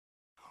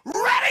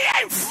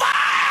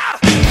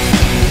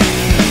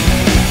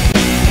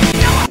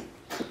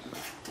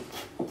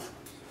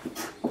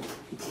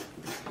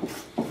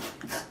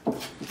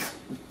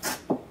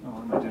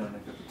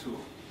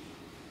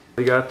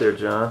you got there,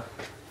 John?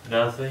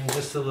 Nothing,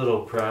 just a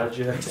little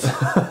project.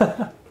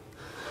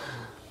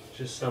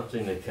 Just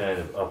something to kind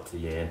of up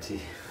the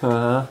ante.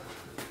 Uh-huh.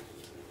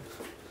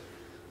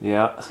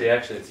 Yeah. See,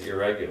 actually, it's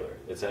irregular.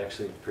 It's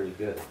actually pretty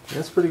good.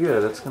 That's pretty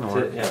good. That's gonna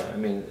work. Yeah, I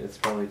mean, it's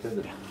probably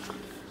good.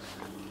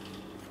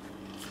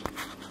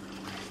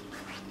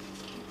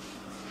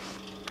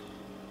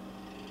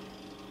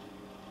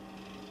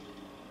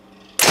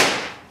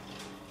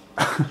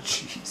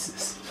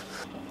 Jesus.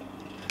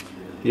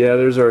 Yeah,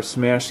 there's our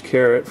smashed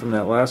carrot from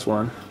that last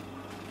one.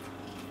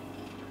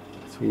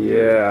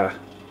 Yeah.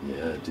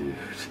 Yeah, dude.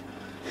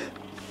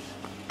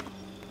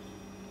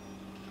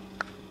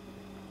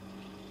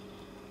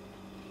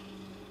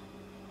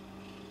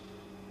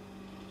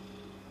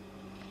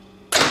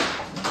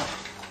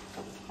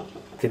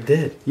 It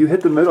did. You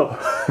hit the middle.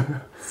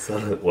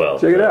 Well,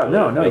 check it out.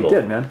 No, you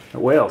did, man.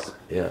 Whales.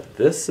 Yeah,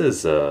 this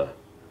is starting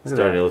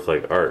to look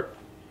like art.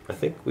 I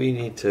think we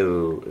need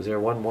to. Is there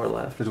one more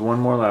left? There's one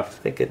more left. I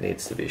think it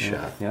needs to be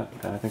shot. Yeah,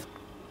 I think.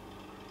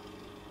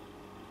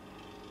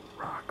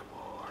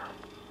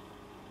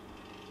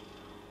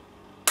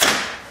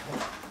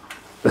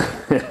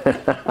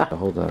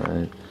 Hold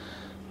on.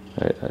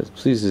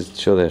 Please just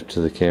show that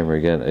to the camera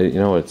again. You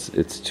know,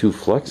 it's too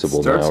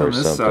flexible now or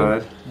something. Starts on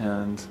this side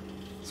and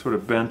sort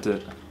of bent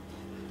it.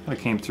 Kind of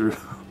came through.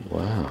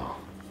 Wow.